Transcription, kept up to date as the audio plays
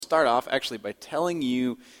start off actually by telling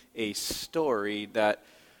you a story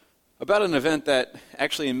about an event that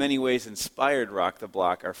actually in many ways inspired Rock the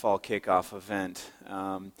Block, our fall kickoff event.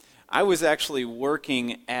 I was actually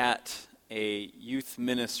working at a youth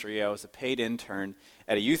ministry. I was a paid intern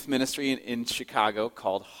at a youth ministry in Chicago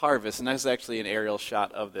called Harvest, and that's actually an aerial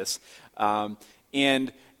shot of this.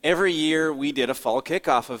 And every year we did a fall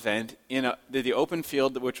kickoff event in the open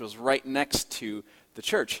field, which was right next to the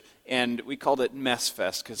church. And we called it Mess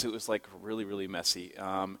Fest because it was like really, really messy.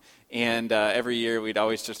 And every year we'd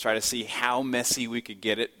always just try to see how messy we could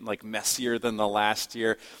get it, like messier than the last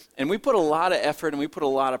year. And we put a lot of effort and we put a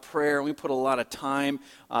lot of prayer and we put a lot of time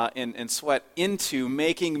and sweat into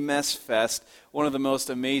making Mess Fest one of the most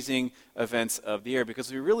amazing events of the year, because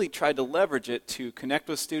we really tried to leverage it to connect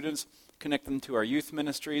with students, connect them to our youth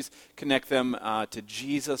ministries, connect them to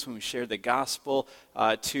Jesus when we share the gospel,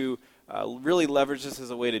 to really leverage this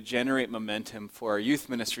as a way to generate momentum for our youth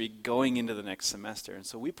ministry going into the next semester. And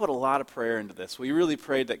so we put a lot of prayer into this. We really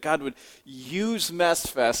prayed that God would use Mess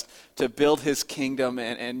Fest to build his kingdom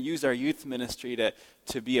and use our youth ministry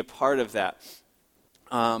to be a part of that.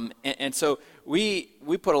 And so we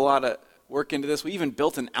put a lot of work into this. We even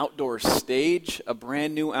built an outdoor stage, a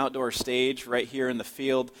brand new outdoor stage right here in the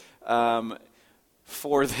field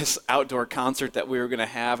for this outdoor concert that we were going to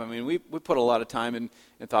have. I mean, we put a lot of time and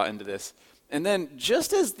thought into this. And then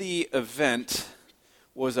just as the event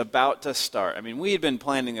was about to start, I mean, we had been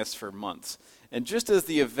planning this for months, and just as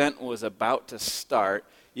the event was about to start,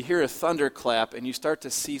 you hear a thunderclap and you start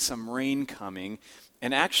to see some rain coming.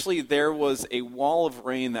 And actually there was a wall of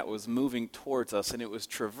rain that was moving towards us, and it was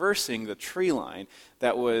traversing the tree line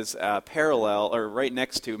that was parallel or right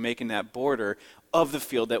next to, making that border of the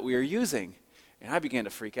field that we are using. And I began to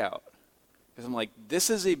freak out because I'm like, this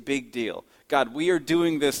is a big deal. God, we are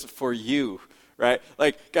doing this for you, right?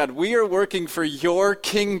 Like, God, we are working for your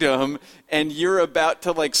kingdom and you're about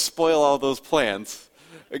to like spoil all those plans.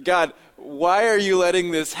 God, why are you letting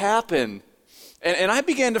this happen? And I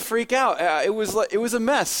began to freak out. It was a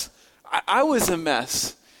mess. I was a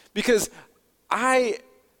mess because I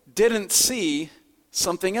didn't see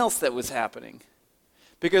something else that was happening.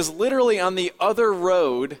 Because literally on the other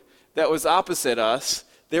road that was opposite us,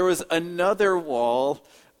 there was another wall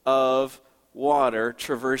of water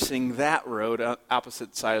traversing that road,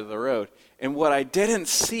 opposite side of the road. And what I didn't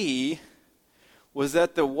see was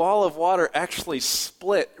that the wall of water actually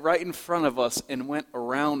split right in front of us and went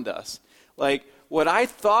around us. Like, what I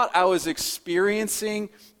thought I was experiencing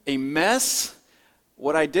a mess,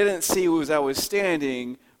 what I didn't see was I was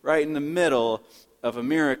standing right in the middle of a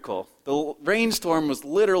miracle. The rainstorm was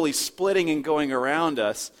literally splitting and going around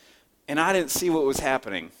us, and I didn't see what was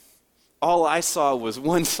happening. All I saw was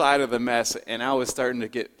one side of the mess, and I was starting to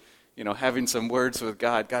get, having some words with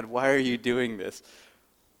God. God, why are you doing this?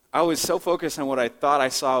 I was so focused on what I thought I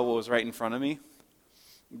saw, what was right in front of me,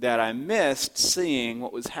 that I missed seeing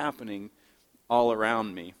what was happening all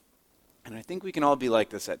around me. And I think we can all be like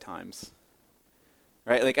this at times,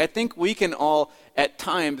 right? Like, I think we can all, at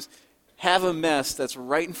times, have a mess that's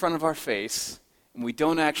right in front of our face, and we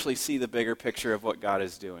don't actually see the bigger picture of what God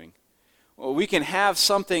is doing. Well, we can have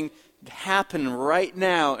something happen right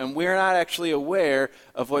now, and we're not actually aware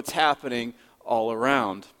of what's happening all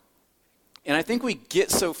around. And I think we get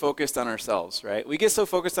so focused on ourselves, right? We get so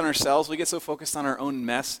focused on ourselves, we get so focused on our own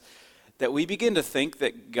mess, that we begin to think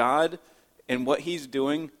that God and what he's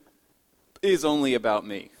doing is only about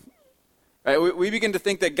me. Right? We begin to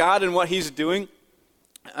think that God and what he's doing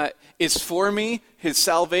is for me. His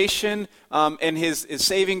salvation and his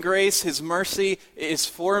saving grace, his mercy is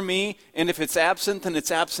for me. And if it's absent, then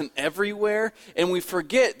it's absent everywhere. And we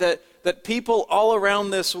forget that people all around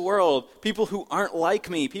this world, people who aren't like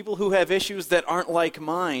me, people who have issues that aren't like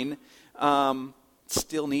mine,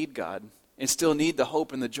 still need God and still need the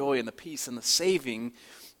hope and the joy and the peace and the saving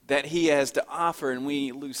that he has to offer. And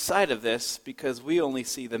we lose sight of this because we only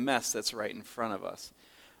see the mess that's right in front of us.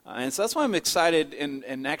 And so that's why I'm excited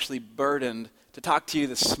and actually burdened to talk to you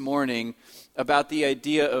this morning about the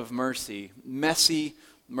idea of mercy, messy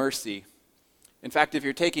mercy. In fact, if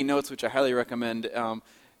you're taking notes, which I highly recommend,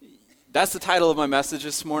 that's the title of my message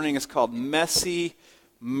this morning. It's called Messy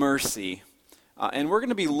Mercy. And we're going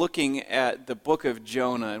to be looking at the book of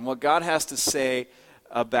Jonah and what God has to say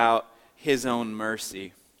about his own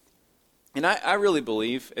mercy. And I really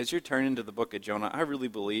believe, as you're turning to the book of Jonah, I really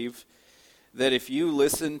believe that if you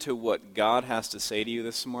listen to what God has to say to you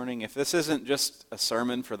this morning, if this isn't just a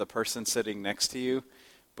sermon for the person sitting next to you,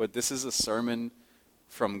 but this is a sermon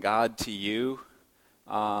from God to you,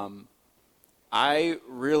 I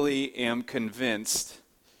really am convinced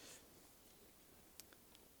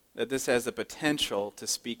that this has the potential to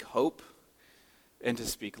speak hope and to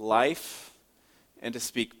speak life and to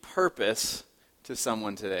speak purpose to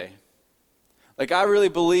someone today. Like, I really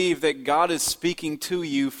believe that God is speaking to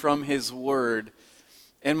you from His Word.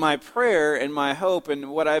 And my prayer and my hope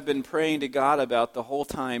and what I've been praying to God about the whole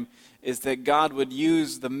time is that God would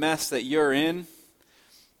use the mess that you're in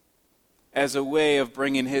as a way of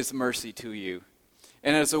bringing His mercy to you.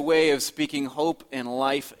 And as a way of speaking hope and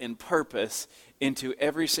life and purpose into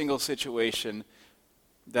every single situation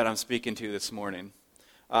that I'm speaking to this morning.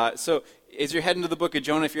 So as you're heading to the book of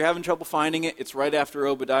Jonah, if you're having trouble finding it, it's right after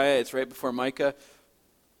Obadiah. It's right before Micah.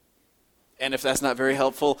 And if that's not very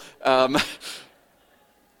helpful,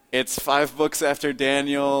 it's 5 books after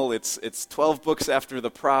Daniel. It's 12 books after the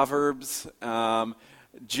Proverbs.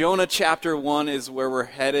 Jonah chapter 1 is where we're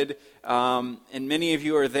headed. And many of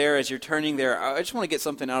you are there as you're turning there. I just want to get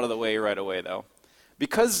something out of the way right away, though.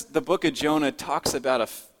 Because the book of Jonah talks about a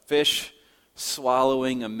fish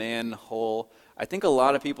swallowing a man whole, I think a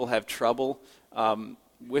lot of people have trouble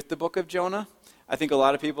with the book of Jonah. I think a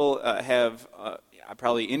lot of people have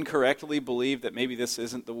probably incorrectly believed that maybe this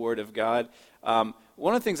isn't the word of God.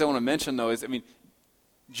 One of the things I want to mention, though, is,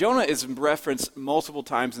 Jonah is referenced multiple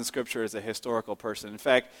times in Scripture as a historical person. In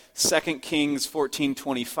fact, 2 Kings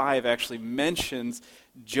 14:25 actually mentions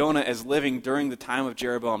Jonah as living during the time of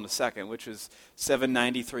Jeroboam II, which is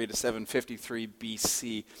 793 to 753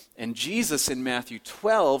 BC. And Jesus in Matthew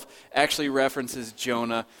 12 actually references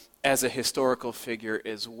Jonah as a historical figure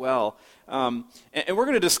as well. And we're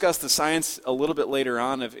going to discuss the science a little bit later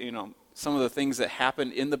on of, some of the things that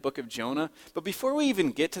happened in the book of Jonah. But before we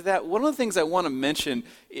even get to that, one of the things I want to mention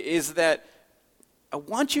is that I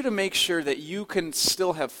want you to make sure that you can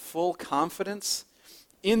still have full confidence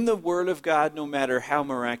in the Word of God, no matter how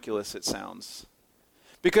miraculous it sounds.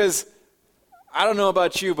 Because I don't know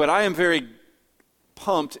about you, but I am very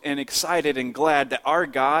pumped and excited and glad that our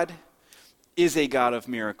God is a God of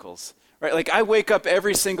miracles. Right? Like, I wake up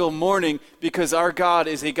every single morning because our God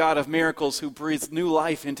is a God of miracles who breathes new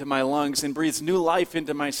life into my lungs and breathes new life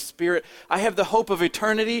into my spirit. I have the hope of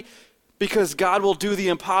eternity because God will do the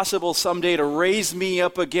impossible someday to raise me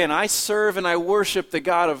up again. I serve and I worship the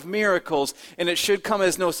God of miracles, and it should come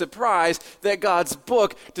as no surprise that God's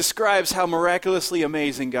book describes how miraculously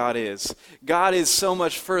amazing God is. God is so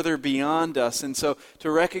much further beyond us, and so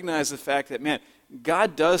to recognize the fact that,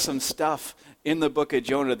 God does some stuff in the book of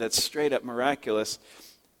Jonah that's straight up miraculous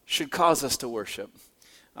should cause us to worship.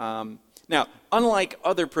 Now, unlike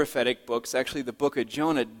other prophetic books, actually the book of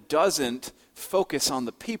Jonah doesn't focus on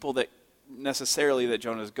the people that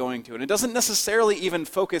Jonah is going to. And it doesn't necessarily even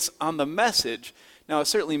focus on the message. Now, it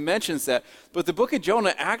certainly mentions that. But the book of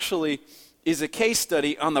Jonah actually is a case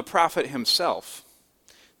study on the prophet himself.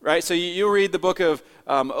 Right? So you read the book of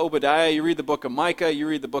Obadiah, you read the book of Micah, you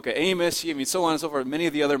read the book of Amos, so on and so forth. Many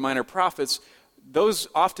of the other minor prophets, those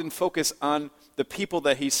often focus on the people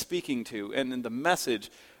that he's speaking to and in the message.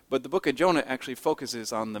 But the book of Jonah actually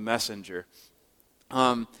focuses on the messenger.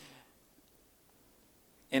 And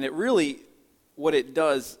it really, what it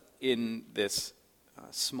does in this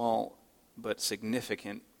small but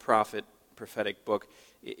significant prophetic book,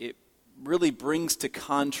 it really brings to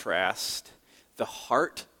contrast the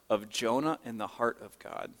heart of Jonah and the heart of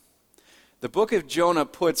God. The book of Jonah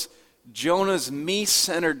puts Jonah's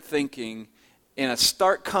me-centered thinking in a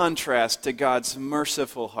stark contrast to God's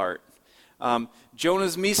merciful heart.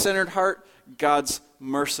 Jonah's me-centered heart, God's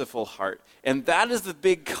merciful heart. And that is the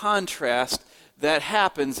big contrast that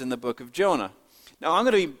happens in the book of Jonah. Now, I'm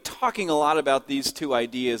going to be talking a lot about these two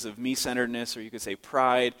ideas of me-centeredness, or you could say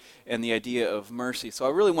pride, and the idea of mercy. So I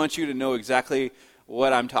really want you to know exactly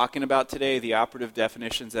what I'm talking about today, the operative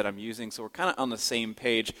definitions that I'm using, so we're kind of on the same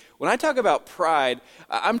page. When I talk about pride,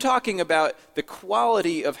 I'm talking about the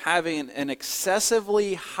quality of having an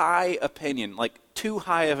excessively high opinion, like too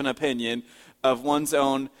high of an opinion of one's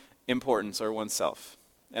own importance or oneself.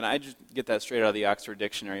 And I just get that straight out of the Oxford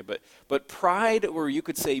Dictionary. But pride, or you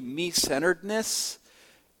could say me-centeredness,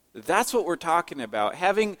 that's what we're talking about.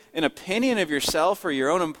 Having an opinion of yourself or your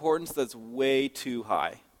own importance that's way too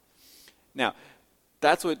high. Now,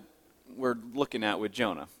 that's what we're looking at with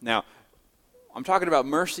Jonah. Now, I'm talking about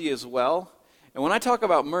mercy as well. And when I talk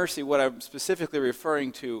about mercy, what I'm specifically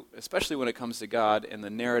referring to, especially when it comes to God and the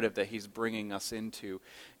narrative that he's bringing us into,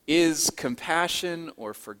 is compassion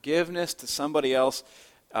or forgiveness to somebody else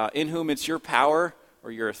in whom it's your power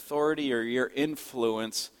or your authority or your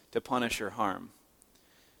influence to punish or harm.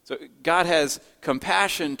 So God has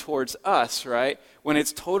compassion towards us, right? When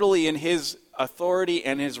it's totally in his authority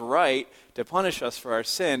and his right to punish us for our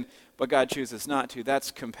sin, but God chooses not to.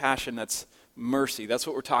 That's compassion, that's mercy. That's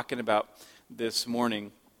what we're talking about this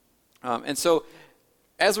morning. And so,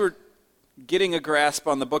 as we're getting a grasp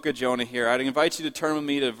on the book of Jonah here, I'd invite you to turn with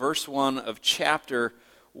me to verse 1 of chapter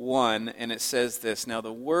 1, and it says this: Now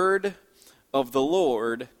the word of the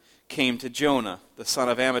Lord came to Jonah, the son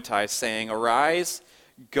of Amittai, saying, Arise,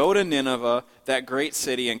 go to Nineveh, that great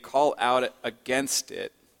city, and call out against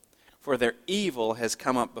it, for their evil has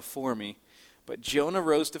come up before me. But Jonah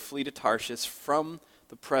rose to flee to Tarshish from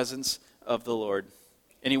the presence of the Lord.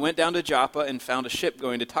 And he went down to Joppa and found a ship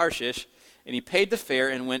going to Tarshish, and he paid the fare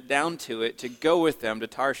and went down to it to go with them to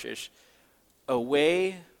Tarshish,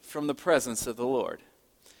 away from the presence of the Lord.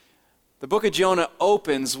 The book of Jonah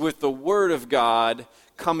opens with the word of God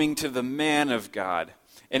coming to the man of God.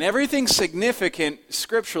 And everything significant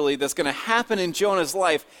scripturally that's going to happen in Jonah's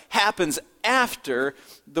life happens after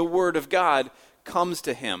the word of God comes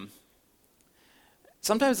to him.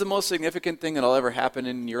 Sometimes the most significant thing that'll ever happen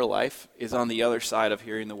in your life is on the other side of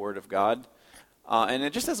hearing the word of God.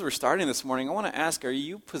 And just as we're starting this morning, I want to ask, are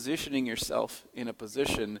you positioning yourself in a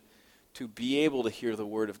position to be able to hear the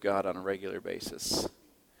word of God on a regular basis?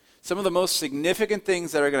 Some of the most significant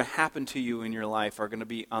things that are going to happen to you in your life are going to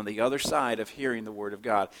be on the other side of hearing the word of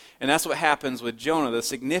God. And that's what happens with Jonah. The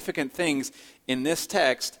significant things in this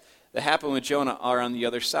text that happen with Jonah are on the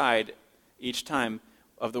other side each time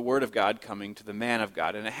of the word of God coming to the man of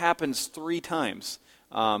God. And it happens 3 times.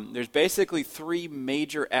 There's basically 3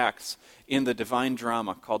 major acts in the divine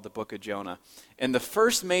drama called the book of Jonah. And the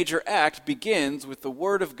first major act begins with the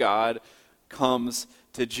word of God comes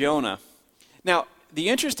to Jonah. Now, the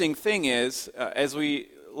interesting thing is, as we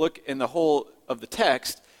look in the whole of the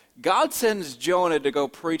text, God sends Jonah to go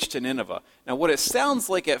preach to Nineveh. Now, what it sounds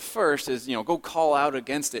like at first is, go call out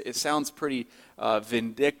against it. It sounds pretty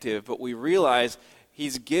vindictive, but we realize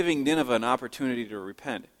he's giving Nineveh an opportunity to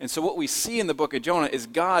repent. And so what we see in the book of Jonah is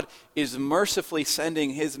God is mercifully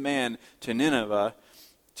sending his man to Nineveh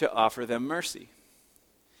to offer them mercy,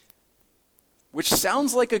 which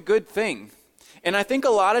sounds like a good thing. And I think a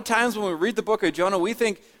lot of times when we read the book of Jonah, we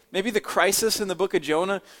think maybe the crisis in the book of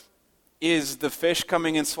Jonah is the fish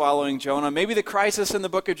coming and swallowing Jonah. Maybe the crisis in the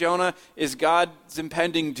book of Jonah is God's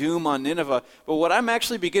impending doom on Nineveh. But what I'm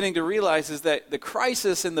actually beginning to realize is that the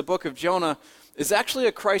crisis in the book of Jonah is actually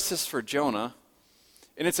a crisis for Jonah.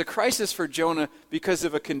 And it's a crisis for Jonah because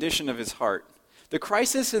of a condition of his heart. The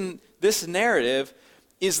crisis in this narrative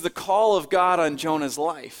is the call of God on Jonah's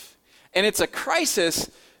life. And it's a crisis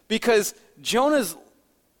because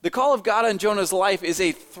the call of God on Jonah's life is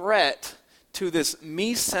a threat to this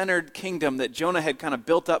me-centered kingdom that Jonah had kind of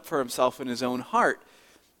built up for himself in his own heart.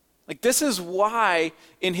 Like, this is why,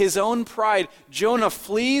 in his own pride, Jonah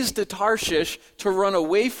flees to Tarshish to run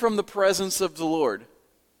away from the presence of the Lord.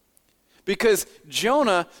 Because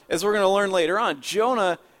Jonah, as we're going to learn later on,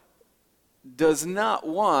 Jonah does not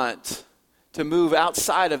want to move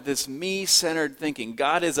outside of this me-centered thinking.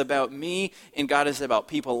 God is about me, and God is about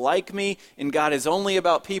people like me, and God is only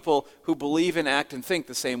about people who believe and act and think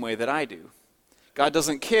the same way that I do. God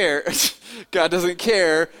doesn't care. God doesn't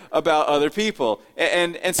care about other people.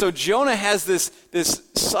 And so Jonah has this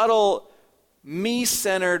subtle,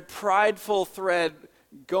 me-centered, prideful thread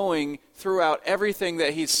going throughout everything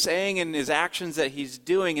that he's saying and his actions that he's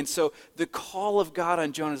doing. And so the call of God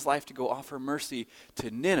on Jonah's life to go offer mercy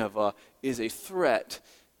to Nineveh is a threat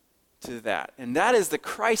to that. And that is the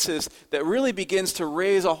crisis that really begins to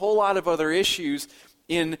raise a whole lot of other issues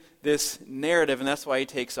in this narrative, and that's why he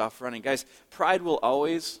takes off running. Guys, pride will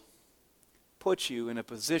always put you in a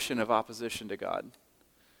position of opposition to God.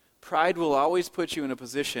 Pride will always put you in a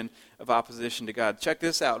position of opposition to God. Check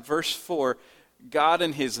this out. Verse 4, God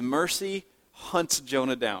in his mercy hunts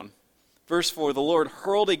Jonah down. Verse 4, the Lord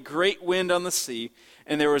hurled a great wind on the sea,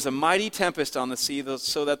 and there was a mighty tempest on the sea,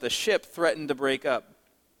 so that the ship threatened to break up.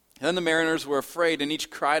 Then the mariners were afraid, and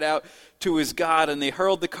each cried out to his God, and they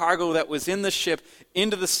hurled the cargo that was in the ship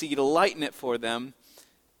into the sea to lighten it for them.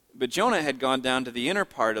 But Jonah had gone down to the inner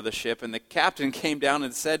part of the ship, and the captain came down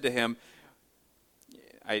and said to him,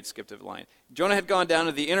 I had skipped a line. Jonah had gone down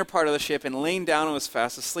to the inner part of the ship and lain down and was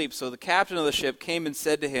fast asleep. So the captain of the ship came and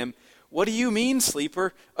said to him, What do you mean,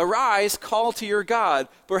 sleeper? Arise, call to your God.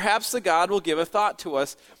 Perhaps the God will give a thought to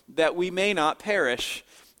us that we may not perish.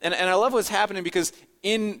 And I love what's happening because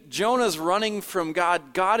in Jonah's running from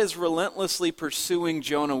God, God is relentlessly pursuing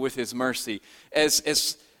Jonah with his mercy.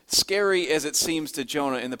 As scary as it seems to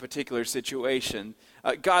Jonah in the particular situation,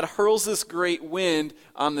 God hurls this great wind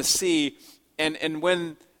on the sea, and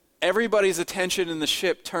when everybody's attention in the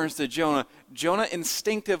ship turns to Jonah, Jonah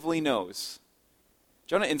instinctively knows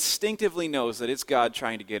that it's God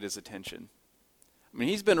trying to get his attention. I mean,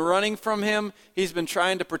 he's been running from him. He's been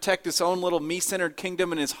trying to protect his own little me-centered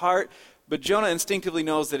kingdom in his heart. But Jonah instinctively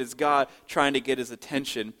knows that it's God trying to get his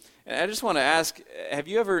attention. And I just want to ask, have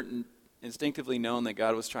you ever instinctively known that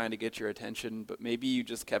God was trying to get your attention, but maybe you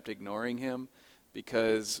just kept ignoring him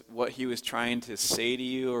because what he was trying to say to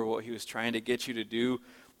you or what he was trying to get you to do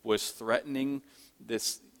was threatening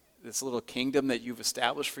this little kingdom that you've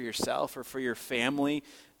established for yourself or for your family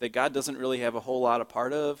that God doesn't really have a whole lot of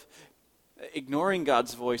part of? Ignoring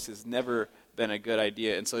God's voice has never been a good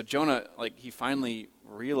idea. And so Jonah, he finally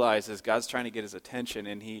realizes God's trying to get his attention,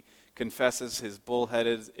 and he confesses his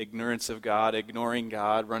bullheaded ignorance of God, ignoring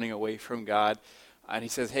God, running away from God. And he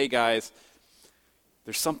says, hey guys,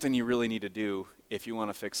 there's something you really need to do if you want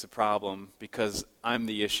to fix the problem, because I'm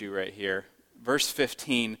the issue right here. Verse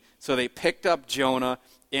 15, so they picked up Jonah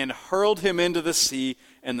and hurled him into the sea,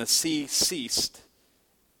 and the sea ceased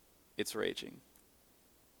its raging.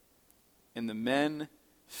 And the men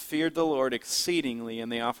feared the Lord exceedingly,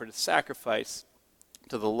 and they offered a sacrifice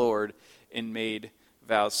to the Lord and made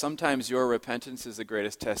vows. Sometimes your repentance is the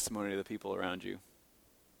greatest testimony to the people around you.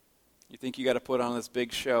 You think you got to put on this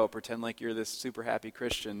big show, pretend like you're this super happy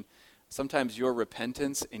Christian. Sometimes your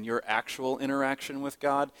repentance and your actual interaction with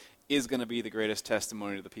God is going to be the greatest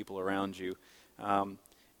testimony to the people around you.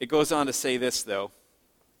 It goes on to say this, though.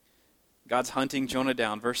 God's hunting Jonah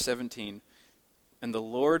down. Verse 17. And the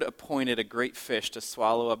Lord appointed a great fish to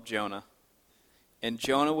swallow up Jonah. And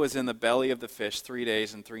Jonah was in the belly of the fish 3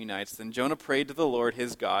 days and 3 nights. Then Jonah prayed to the Lord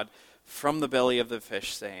his God from the belly of the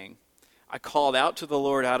fish, saying, I called out to the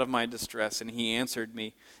Lord out of my distress, and he answered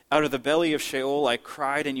me. Out of the belly of Sheol I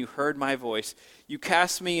cried, and you heard my voice. You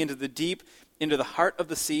cast me into the deep, into the heart of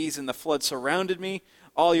the seas, and the flood surrounded me.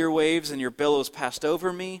 All your waves and your billows passed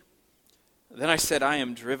over me. Then I said, I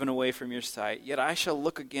am driven away from your sight, yet I shall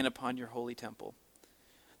look again upon your holy temple.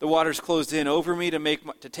 The waters closed in over me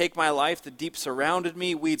to take my life. The deep surrounded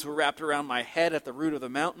me. Weeds were wrapped around my head at the root of the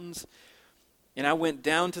mountains. And I went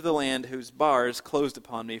down to the land whose bars closed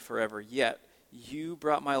upon me forever. Yet you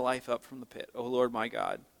brought my life up from the pit, O Lord my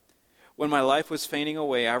God. When my life was fainting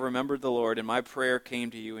away, I remembered the Lord, and my prayer came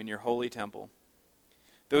to you in your holy temple.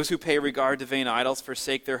 Those who pay regard to vain idols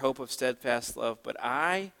forsake their hope of steadfast love. But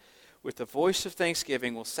I, with the voice of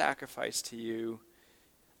thanksgiving, will sacrifice to you.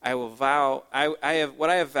 I will vow, what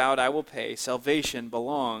I have vowed I will pay. Salvation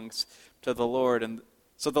belongs to the Lord. And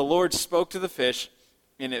so the Lord spoke to the fish,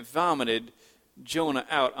 and it vomited Jonah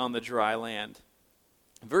out on the dry land.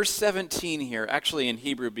 Verse 17 here, actually in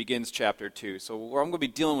Hebrew, begins chapter 2. So I'm going to be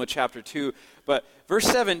dealing with chapter 2. But verse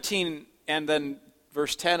 17 and then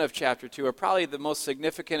verse 10 of chapter 2 are probably the most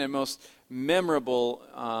significant and most memorable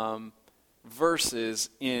verses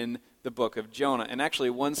in the book of Jonah. And actually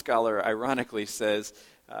one scholar ironically says,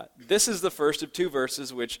 this is the first of 2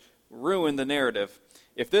 verses which ruin the narrative.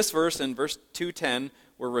 If this verse and verse 2:10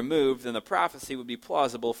 were removed, then the prophecy would be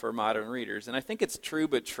plausible for modern readers. And I think it's true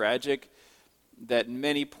but tragic that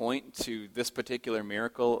many point to this particular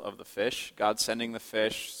miracle of the fish, God sending the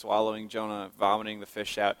fish, swallowing Jonah, vomiting the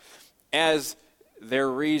fish out, as their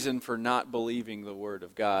reason for not believing the word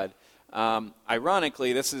of God.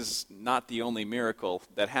 Ironically, this is not the only miracle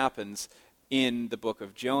that happens in the book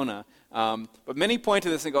of Jonah. But many point to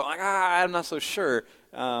this and go, I'm not so sure.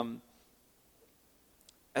 As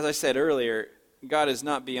I said earlier, God is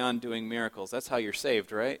not beyond doing miracles. That's how you're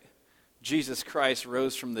saved, right? Jesus Christ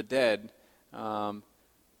rose from the dead,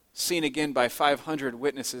 seen again by 500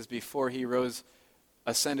 witnesses before he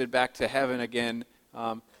ascended back to heaven again.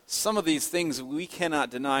 Some of these things we cannot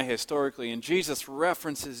deny historically, and Jesus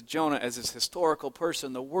references Jonah as this historical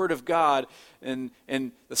person. The Word of God and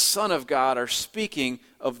the Son of God are speaking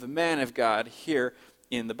of the man of God here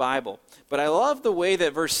in the Bible. But I love the way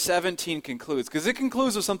that verse 17 concludes, because it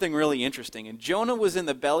concludes with something really interesting. And Jonah was in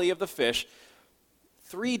the belly of the fish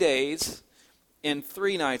 3 days and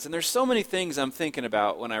 3 nights. And there's so many things I'm thinking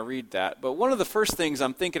about when I read that. But one of the first things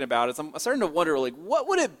I'm thinking about is I'm starting to wonder, what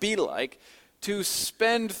would it be like to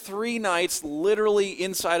spend 3 nights literally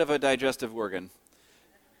inside of a digestive organ?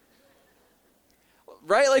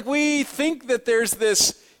 Right? We think that there's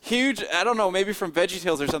this huge, I don't know, maybe from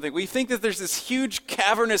VeggieTales or something, we think that there's this huge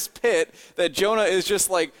cavernous pit that Jonah is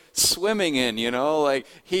just swimming in,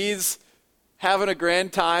 he's having a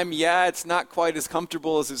grand time. Yeah, it's not quite as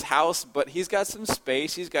comfortable as his house, but he's got some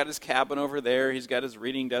space. He's got his cabin over there. He's got his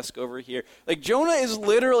reading desk over here. Jonah is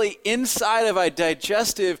literally inside of a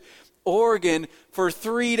digestive organ for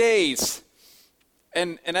 3 days.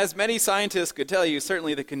 And as many scientists could tell you,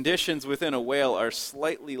 certainly the conditions within a whale are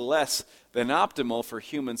slightly less than optimal for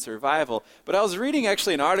human survival. But I was reading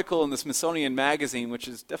actually an article in the Smithsonian Magazine, which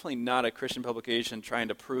is definitely not a Christian publication trying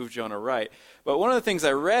to prove Jonah right. But one of the things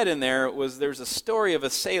I read in there was there's a story of a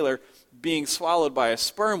sailor being swallowed by a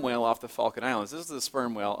sperm whale off the Falkland Islands. This is the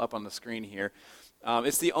sperm whale up on the screen here.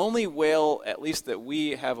 It's the only whale, at least that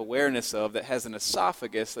we have awareness of, that has an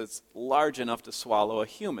esophagus that's large enough to swallow a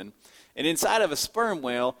human. And inside of a sperm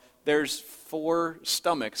whale, there's 4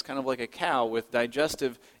 stomachs, kind of like a cow, with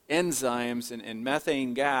digestive enzymes and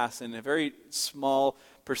methane gas and a very small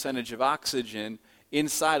percentage of oxygen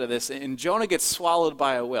inside of this. And Jonah gets swallowed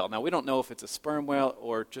by a whale. Now, we don't know if it's a sperm whale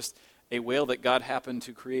or just a whale that God happened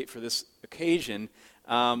to create for this occasion.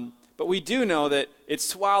 But we do know that it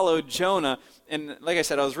swallowed Jonah. And like I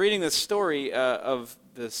said, I was reading this story of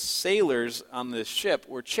the sailors on this ship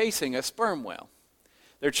were chasing a sperm whale.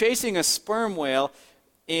 They're chasing a sperm whale,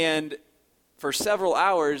 and for several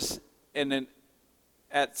hours, and then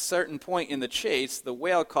at a certain point in the chase, the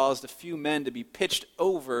whale caused a few men to be pitched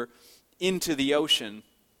over into the ocean.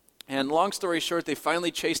 And long story short, they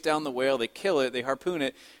finally chase down the whale, they kill it, they harpoon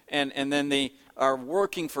it, and then they are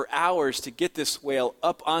working for hours to get this whale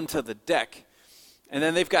up onto the deck. And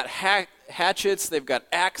then they've got hatchets, they've got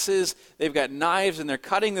axes, they've got knives, and they're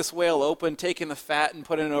cutting this whale open, taking the fat and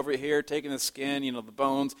putting it over here, taking the skin, the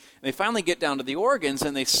bones. And they finally get down to the organs,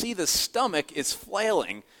 and they see the stomach is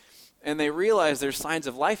flailing. And they realize there's signs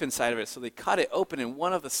of life inside of it, so they cut it open, and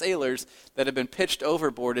one of the sailors that had been pitched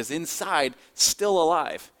overboard is inside, still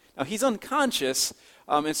alive. Now, he's unconscious,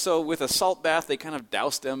 and so with a salt bath, they kind of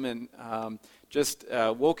doused him and just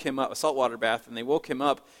woke him up, a saltwater bath, and they woke him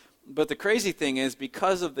up. But the crazy thing is,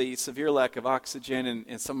 because of the severe lack of oxygen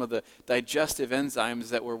and some of the digestive enzymes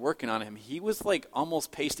that were working on him, he was like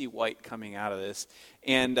almost pasty white coming out of this.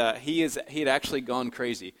 And he had actually gone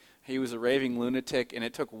crazy. He was a raving lunatic, and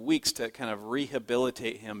it took weeks to kind of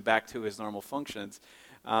rehabilitate him back to his normal functions.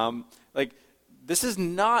 This is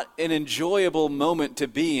not an enjoyable moment to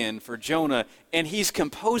be in for Jonah, and he's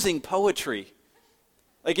composing poetry.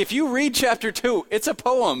 Like, if you read chapter 2, it's a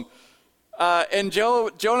poem. And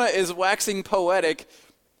Jonah is waxing poetic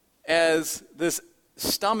as this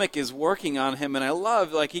stomach is working on him. And I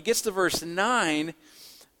love, he gets to verse 9,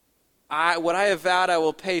 what I have vowed I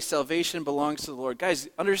will pay, salvation belongs to the Lord. Guys,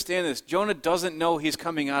 understand this. Jonah doesn't know he's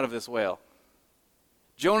coming out of this whale.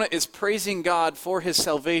 Jonah is praising God for his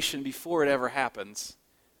salvation before it ever happens.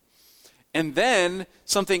 And then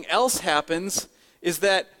something else happens, is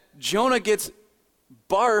that Jonah gets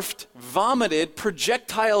vomited,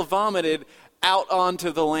 projectile vomited out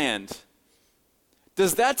onto the land.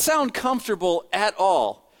 Does that sound comfortable at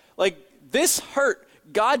all? This hurt.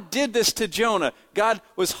 God did this to Jonah. God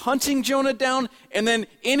was hunting Jonah down, and then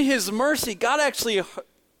in his mercy, God actually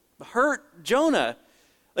hurt Jonah.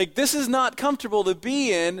 This is not comfortable to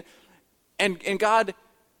be in, and God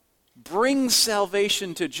brings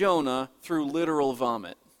salvation to Jonah through literal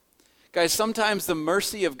vomit. Guys, sometimes the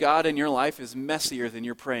mercy of God in your life is messier than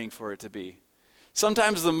you're praying for it to be.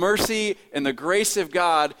 Sometimes the mercy and the grace of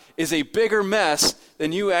God is a bigger mess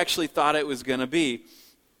than you actually thought it was going to be.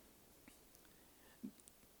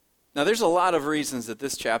 Now, there's a lot of reasons that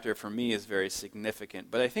this chapter for me is very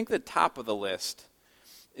significant, but I think the top of the list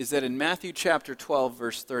is that in Matthew chapter 12,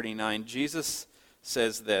 verse 39, Jesus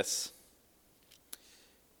says this.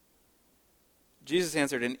 Jesus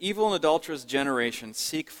answered, "An evil and adulterous generation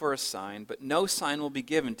seek for a sign, but no sign will be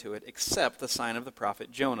given to it except the sign of the prophet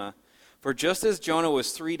Jonah. For just as Jonah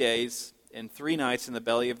was 3 days and 3 nights in the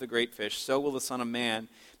belly of the great fish, so will the Son of Man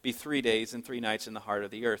be 3 days and 3 nights in the heart of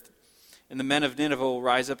the earth. And the men of Nineveh will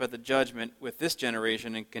rise up at the judgment with this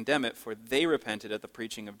generation and condemn it, for they repented at the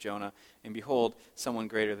preaching of Jonah. And behold, someone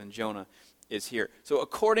greater than Jonah is here." So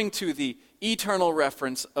according to the eternal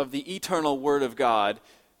reference of the eternal Word of God,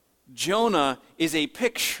 Jonah is a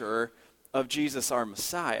picture of Jesus, our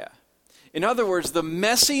Messiah. In other words, the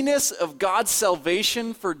messiness of God's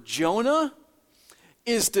salvation for Jonah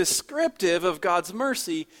is descriptive of God's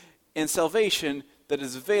mercy and salvation that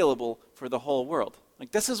is available for the whole world.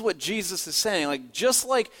 This is what Jesus is saying. Just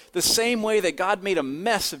like the same way that God made a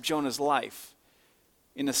mess of Jonah's life,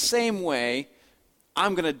 in the same way,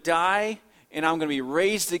 I'm going to die and I'm going to be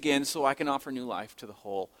raised again so I can offer new life to the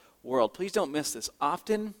whole world. Please don't miss this.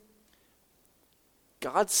 Often,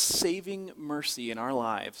 God's saving mercy in our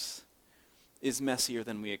lives is messier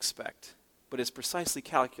than we expect, but is precisely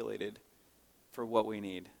calculated for what we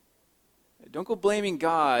need. Don't go blaming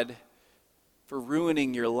God for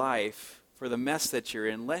ruining your life, for the mess that you're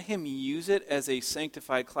in. Let him use it as a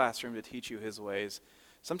sanctified classroom to teach you his ways.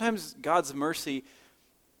 Sometimes God's mercy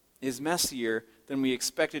is messier than we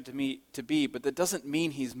expect it to be, but that doesn't mean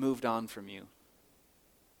he's moved on from you.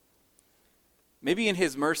 Maybe in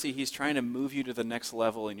his mercy, he's trying to move you to the next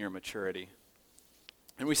level in your maturity.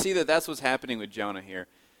 And we see that that's what's happening with Jonah here.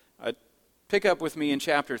 Pick up with me in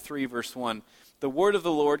chapter 3, verse 1. The word of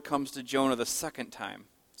the Lord comes to Jonah the second time.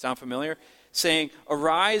 Sound familiar? Saying,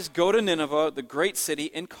 "Arise, go to Nineveh, the great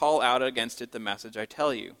city, and call out against it the message I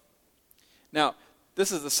tell you." Now,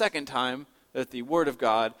 this is the second time that the word of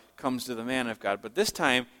God comes to the man of God. But this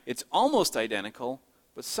time, it's almost identical,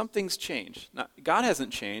 but something's changed. Now, God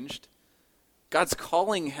hasn't changed. God's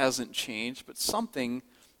calling hasn't changed, but something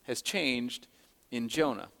has changed in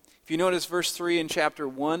Jonah. If you notice verse 3 in chapter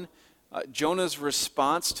 1, Jonah's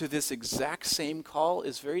response to this exact same call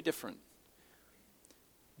is very different.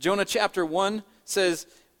 Jonah chapter 1 says,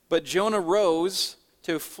 "But Jonah rose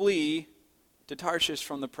to flee to Tarshish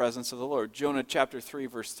from the presence of the Lord." Jonah chapter 3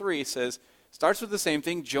 verse 3 says, starts with the same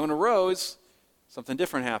thing. Jonah rose, something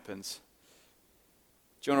different happens.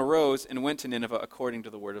 Jonah rose and went to Nineveh according to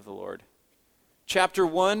the word of the Lord. Chapter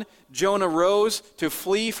 1, Jonah rose to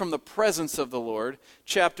flee from the presence of the Lord.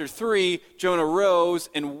 Chapter 3, Jonah rose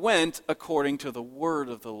and went according to the word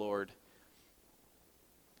of the Lord.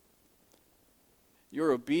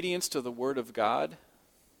 Your obedience to the word of God,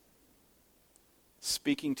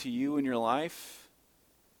 speaking to you in your life,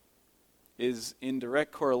 is in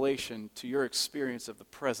direct correlation to your experience of the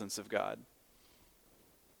presence of God.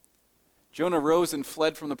 Jonah rose and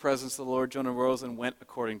fled from the presence of the Lord. Jonah rose and went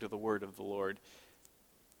according to the word of the Lord.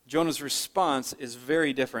 Jonah's response is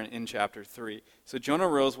very different in chapter 3. So Jonah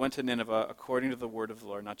rose, went to Nineveh according to the word of the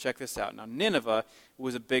Lord. Now check this out. Now Nineveh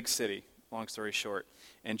was a big city, long story short.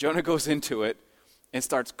 And Jonah goes into it and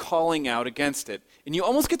starts calling out against it. And you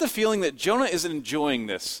almost get the feeling that Jonah isn't enjoying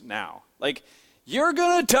this now. Like, you're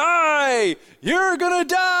going to die! You're going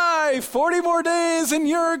to die! 40 more days and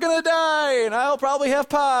you're going to die! And I'll probably have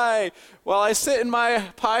pie while I sit in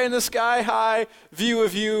my pie in the sky high view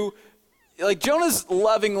of you. Like, Jonah's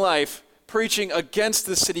loving life, preaching against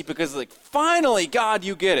the city because, like, finally, God,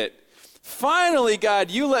 you get it. Finally, God,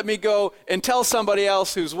 you let me go and tell somebody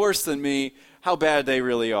else who's worse than me how bad they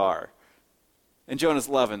really are. And Jonah's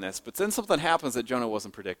loving this. But then something happens that Jonah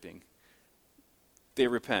wasn't predicting. They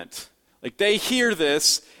repent. Like, they hear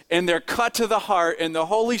this, and they're cut to the heart, and the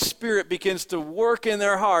Holy Spirit begins to work in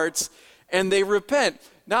their hearts, and they repent.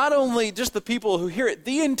 Not only just the people who hear it,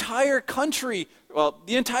 the entire country,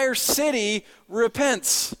 the entire city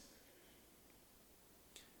repents.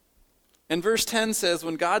 And verse 10 says,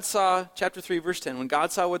 when God saw, chapter 3, verse 10, when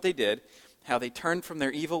God saw what they did, how they turned from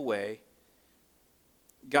their evil way,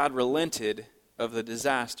 God relented of the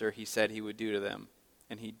disaster he said he would do to them,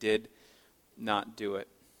 and he did not do it.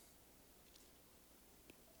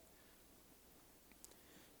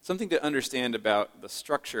 Something to understand about the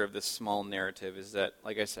structure of this small narrative is that,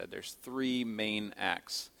 like I said, there's 3 main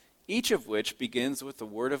acts, each of which begins with the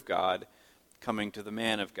word of God coming to the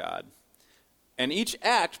man of God. And each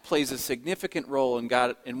act plays a significant role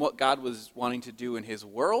in what God was wanting to do in his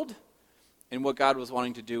world and what God was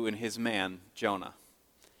wanting to do in his man, Jonah.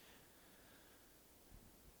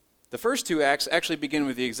 The first 2 acts actually begin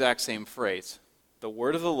with the exact same phrase. The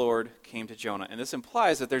word of the Lord came to Jonah. And this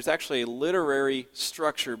implies that there's actually a literary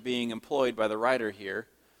structure being employed by the writer here,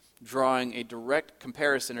 drawing a direct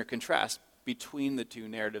comparison or contrast between the 2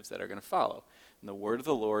 narratives that are going to follow. And the word of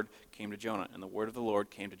the Lord came to Jonah, and the word of the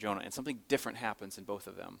Lord came to Jonah. And something different happens in both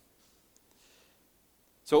of them.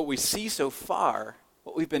 So what we see so far,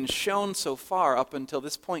 what we've been shown so far up until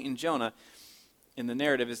this point in Jonah, in the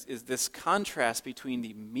narrative, is this contrast between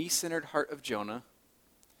the me-centered heart of Jonah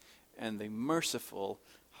and the merciful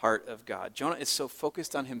heart of God. Jonah is so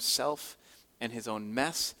focused on himself and his own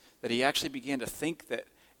mess that he actually began to think that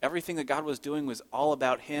everything that God was doing was all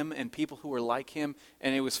about him and people who were like him,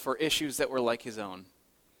 and it was for issues that were like his own.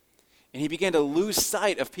 And he began to lose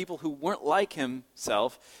sight of people who weren't like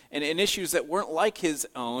himself and in issues that weren't like his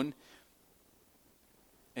own,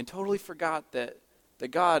 and totally forgot that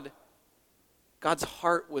God's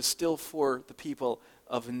heart was still for the people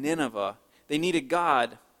of Nineveh. They needed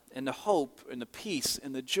God and the hope and the peace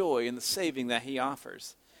and the joy and the saving that he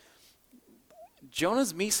offers.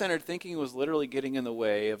 Jonah's me-centered thinking was literally getting in the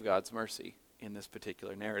way of God's mercy in this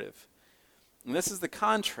particular narrative. And this is the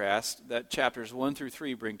contrast that chapters 1 through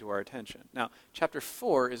 3 bring to our attention. Now, chapter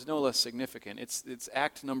 4 is no less significant. It's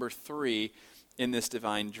act number 3 in this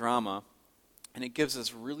divine drama, and it gives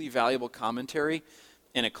us really valuable commentary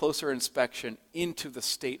and a closer inspection into the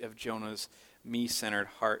state of Jonah's me-centered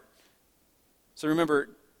heart. So remember,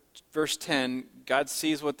 verse 10, God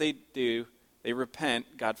sees what they do, they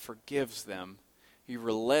repent, God forgives them. He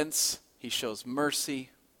relents, he shows mercy.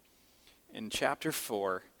 In chapter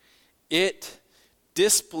 4, it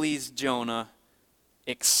displeased Jonah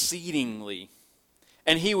exceedingly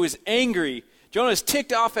and he was angry. Jonah is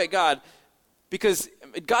ticked off at God because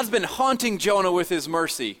God's been haunting Jonah with his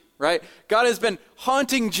mercy, right? God has been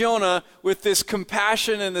haunting Jonah with this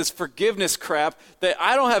compassion and this forgiveness crap that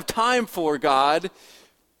I don't have time for, God.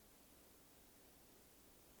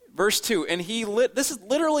 Verse 2, and this has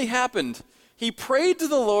literally happened. He prayed to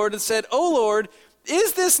the Lord and said, "Oh Lord,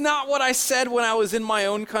 is this not what I said when I was in my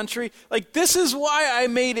own country? Like, this is why I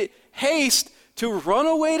made it haste to run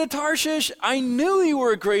away to Tarshish. I knew you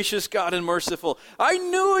were a gracious God and merciful. I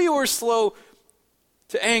knew you were slow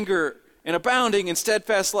to anger and abounding in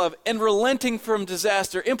steadfast love and relenting from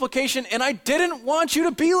disaster." Implication, and I didn't want you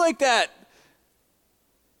to be like that.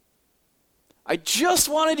 I just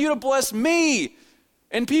wanted you to bless me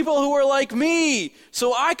and people who are like me,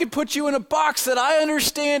 so I could put you in a box that I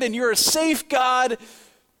understand and you're a safe God.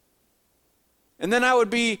 And then I would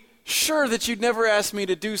be sure that you'd never ask me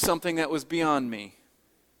to do something that was beyond me.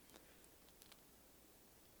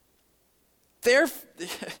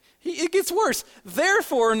 It gets worse.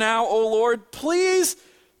 Therefore now, O Lord, please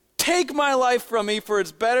take my life from me, for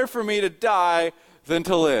it's better for me to die than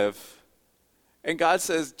to live. And God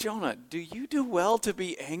says, Jonah, do you do well to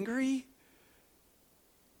be angry?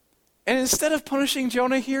 And instead of punishing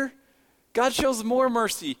Jonah here, God shows more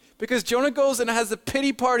mercy, because Jonah goes and has a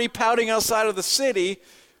pity party pouting outside of the city,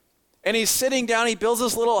 and he's sitting down, he builds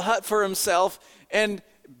this little hut for himself, and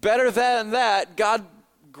better than that, God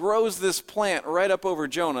grows this plant right up over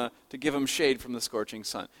Jonah to give him shade from the scorching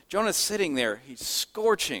sun. Jonah's sitting there, he's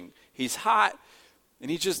scorching, he's hot, and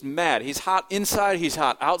he's just mad. He's hot inside, he's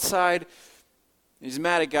hot outside. He's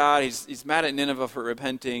mad at God, he's mad at Nineveh for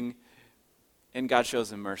repenting, and God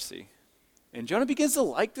shows him mercy. And Jonah begins to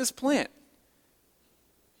like this plant.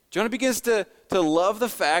 Jonah begins to love the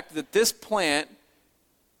fact that this plant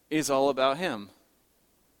is all about him.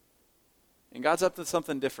 And God's up to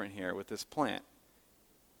something different here with this plant.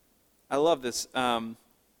 I love this.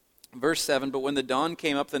 Verse 7, but when the dawn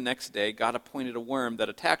came up the next day, God appointed a worm that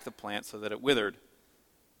attacked the plant so that it withered.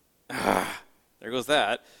 There goes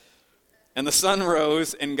that. And the sun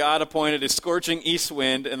rose, and God appointed a scorching east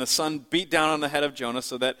wind, and the sun beat down on the head of Jonah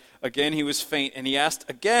so that again he was faint. And he asked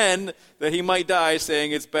again that he might die,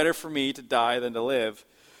 saying, it's better for me to die than to live.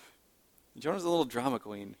 Jonah's a little drama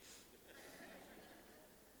queen.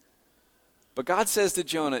 But God says to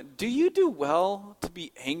Jonah, do you do well to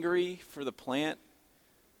be angry for the plant?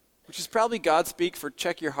 Which is probably God speak for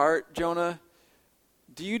check your heart, Jonah.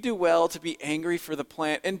 Do you do well to be angry for the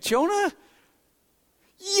plant? And Jonah,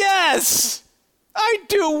 yes, I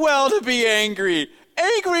do well to be angry.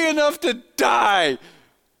 Angry enough to die.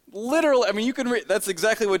 Literally, I mean, you can read, that's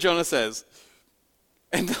exactly what Jonah says.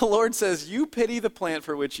 And the Lord says, you pity the plant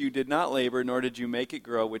for which you did not labor, nor did you make it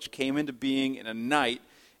grow, which came into being in a night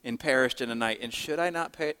and perished in a night. And should I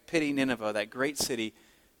not pity Nineveh, that great city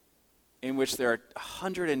in which there are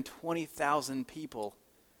 120,000 people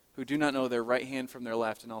who do not know their right hand from their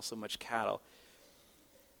left, and also much cattle?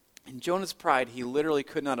 In Jonah's pride, he literally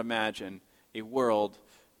could not imagine a world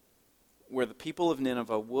where the people of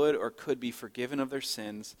Nineveh would or could be forgiven of their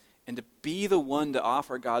sins, and to be the one to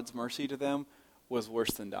offer God's mercy to them was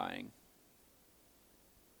worse than dying.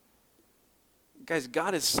 Guys,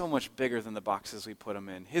 God is so much bigger than the boxes we put him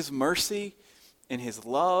in. His mercy and his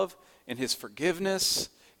love and his forgiveness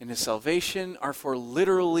and his salvation are for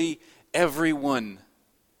literally everyone.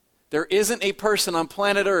 There isn't a person on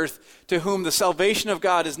planet Earth to whom the salvation of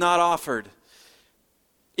God is not offered.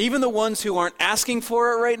 Even the ones who aren't asking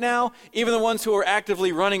for it right now, even the ones who are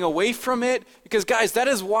actively running away from it. Because guys, that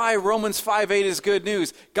is why Romans 5:8 is good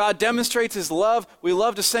news. God demonstrates his love. We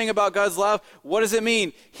love to sing about God's love. What does it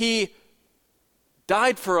mean? He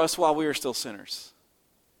died for us while we were still sinners.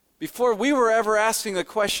 Before we were ever asking the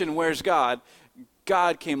question, where's God?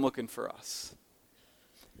 God came looking for us.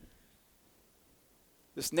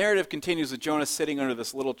 This narrative continues with Jonah sitting under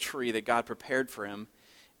this little tree that God prepared for him.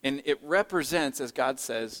 And it represents, as God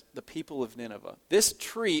says, the people of Nineveh. This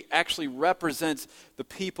tree actually represents the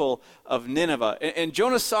people of Nineveh. And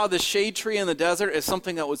Jonah saw this shade tree in the desert as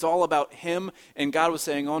something that was all about him. And God was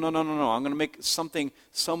saying, oh, no. I'm going to make something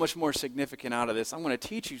so much more significant out of this. I'm going to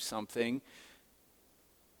teach you something.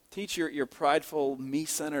 Teach your prideful,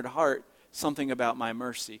 me-centered heart something about my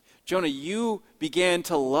mercy. Jonah, you began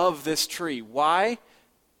to love this tree. Why?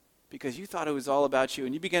 Because you thought it was all about you,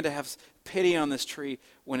 and you began to have pity on this tree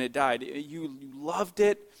when it died. You loved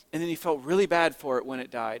it, and then you felt really bad for it when it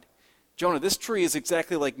died. Jonah, this tree is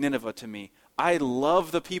exactly like Nineveh to me. I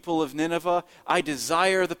love the people of Nineveh. I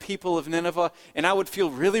desire the people of Nineveh, and I would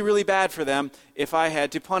feel really, really bad for them if I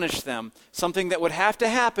had to punish them. Something that would have to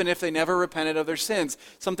happen if they never repented of their sins.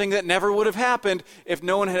 Something that never would have happened if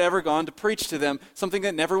no one had ever gone to preach to them. Something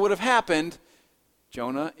that never would have happened,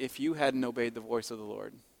 Jonah, if you hadn't obeyed the voice of the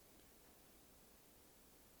Lord.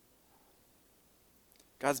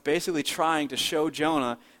 God's basically trying to show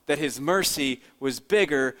Jonah that his mercy was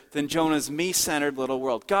bigger than Jonah's me-centered little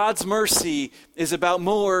world. God's mercy is about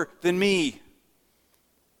more than me.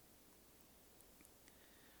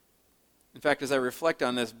 In fact, as I reflect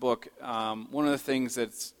on this book, one of the things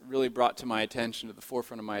that's really brought to my attention, to the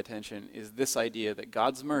forefront of my attention, is this idea that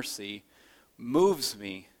God's mercy moves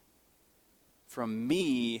me from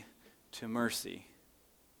me to mercy.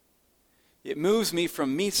 It moves me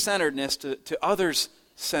from me-centeredness to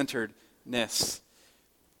others-centeredness.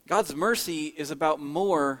 God's mercy is about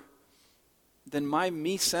more than my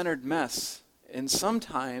me-centered mess. And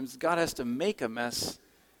sometimes God has to make a mess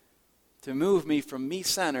to move me from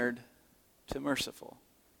me-centered to merciful.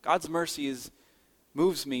 God's mercy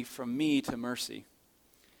moves me from me to mercy.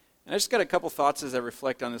 And I just got a couple thoughts as I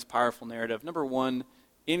reflect on this powerful narrative. Number one,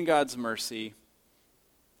 in God's mercy,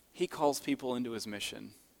 he calls people into his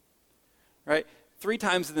mission. Right? 3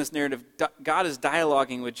 times in this narrative, God is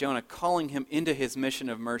dialoguing with Jonah, calling him into his mission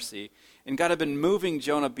of mercy. And God had been moving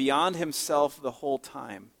Jonah beyond himself the whole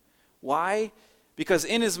time. Why? Because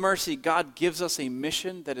in his mercy, God gives us a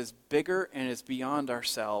mission that is bigger and is beyond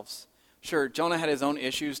ourselves. Sure, Jonah had his own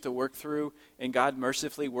issues to work through, and God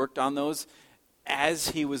mercifully worked on those as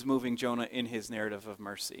he was moving Jonah in his narrative of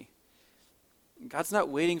mercy. God's not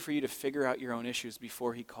waiting for you to figure out your own issues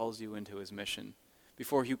before he calls you into his mission,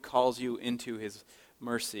 before he calls you into his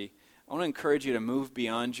mercy. I want to encourage you to move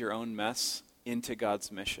beyond your own mess into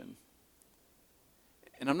God's mission.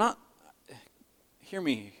 And hear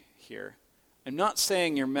me here, I'm not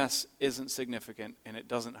saying your mess isn't significant and it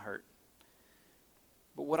doesn't hurt.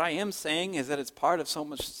 But what I am saying is that it's part of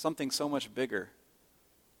something so much bigger.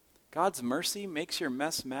 God's mercy makes your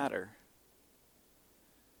mess matter.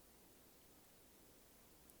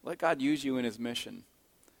 Let God use you in his mission.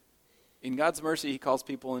 In God's mercy, he calls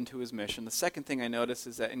people into his mission. The second thing I notice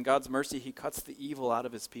is that in God's mercy, he cuts the evil out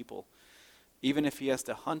of his people, even if he has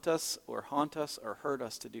to hunt us or haunt us or hurt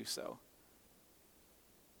us to do so.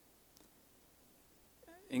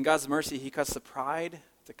 In God's mercy, he cuts the pride,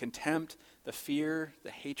 the contempt, the fear,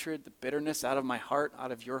 the hatred, the bitterness out of my heart,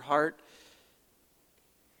 out of your heart,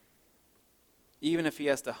 even if he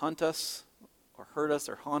has to hunt us or hurt us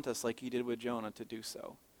or haunt us like he did with Jonah to do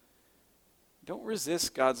so. Don't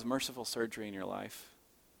resist God's merciful surgery in your life.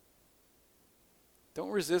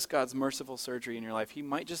 Don't resist God's merciful surgery in your life. He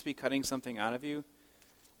might just be cutting something out of you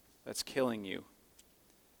that's killing you.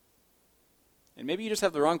 And maybe you just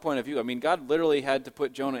have the wrong point of view. I mean, God literally had to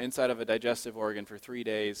put Jonah inside of a digestive organ for 3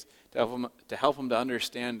 days to help him to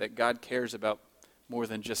understand that God cares about more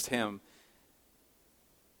than just him.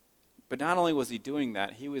 But not only was he doing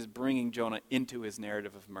that, he was bringing Jonah into his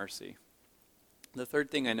narrative of mercy. The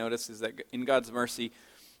third thing I notice is that in God's mercy,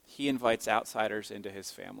 he invites outsiders into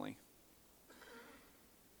his family.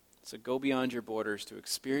 So go beyond your borders to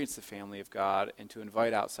experience the family of God and to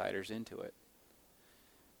invite outsiders into it.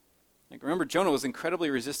 Like, remember, Jonah was incredibly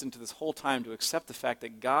resistant to this whole time to accept the fact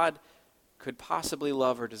that God could possibly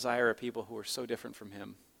love or desire a people who were so different from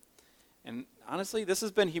him. And honestly, this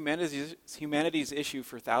has been humanity's issue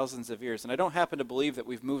for thousands of years. And I don't happen to believe that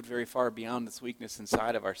we've moved very far beyond this weakness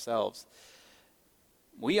inside of ourselves.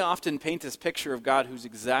 We often paint this picture of God who's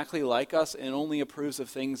exactly like us and only approves of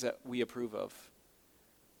things that we approve of.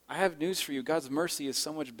 I have news for you. God's mercy is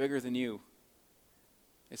so much bigger than you.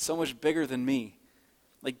 It's so much bigger than me.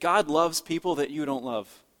 Like, God loves people that you don't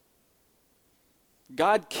love.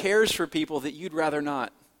 God cares for people that you'd rather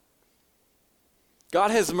not.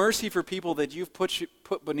 God has mercy for people that you've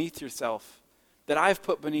put beneath yourself, that I've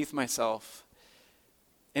put beneath myself.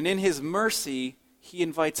 And in his mercy, he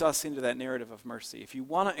invites us into that narrative of mercy. If you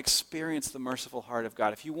want to experience the merciful heart of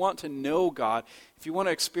God, if you want to know God, if you want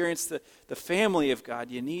to experience the family of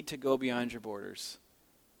God, you need to go beyond your borders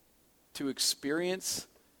to experience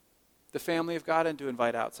the family of God and to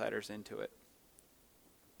invite outsiders into it.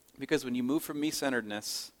 Because when you move from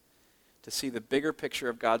me-centeredness to see the bigger picture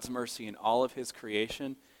of God's mercy in all of his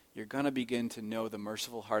creation, you're going to begin to know the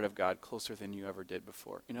merciful heart of God closer than you ever did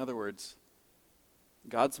before. In other words,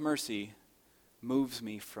 God's mercy moves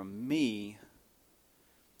me from me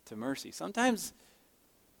to mercy. Sometimes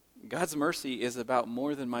God's mercy is about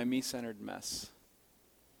more than my me-centered mess.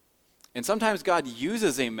 And sometimes God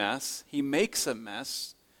uses a mess, he makes a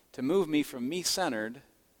mess to move me from me-centered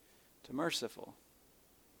to merciful.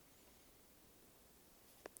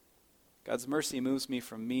 God's mercy moves me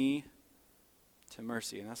from me to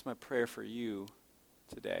mercy, and that's my prayer for you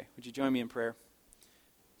today. Would you join me in prayer?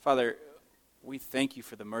 Father, we thank you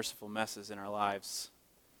for the merciful messes in our lives.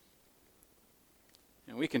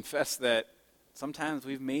 And we confess that sometimes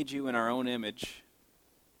we've made you in our own image,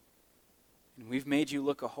 and we've made you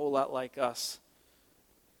look a whole lot like us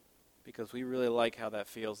because we really like how that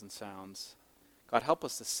feels and sounds. God, help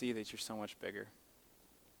us to see that you're so much bigger.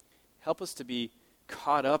 Help us to be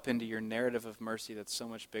caught up into your narrative of mercy that's so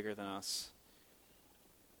much bigger than us.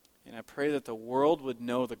 And I pray that the world would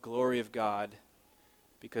know the glory of God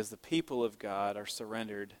because the people of God are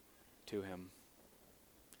surrendered to him.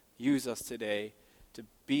 Use us today to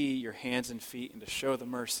be your hands and feet and to show the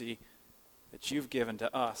mercy that you've given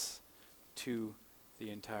to us to the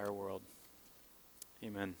entire world.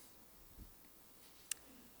 Amen.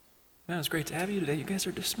 Man, it's great to have you today. You guys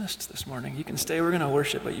are dismissed this morning. You can stay. We're going to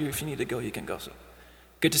worship, but if you need to go, you can go. So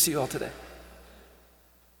good to see you all today.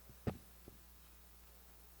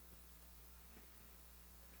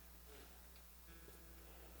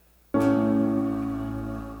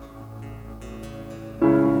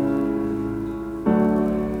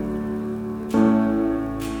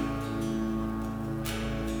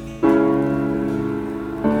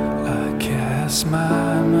 I cast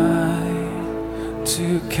my mind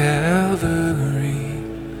to Calvary,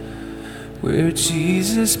 where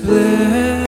Jesus bled.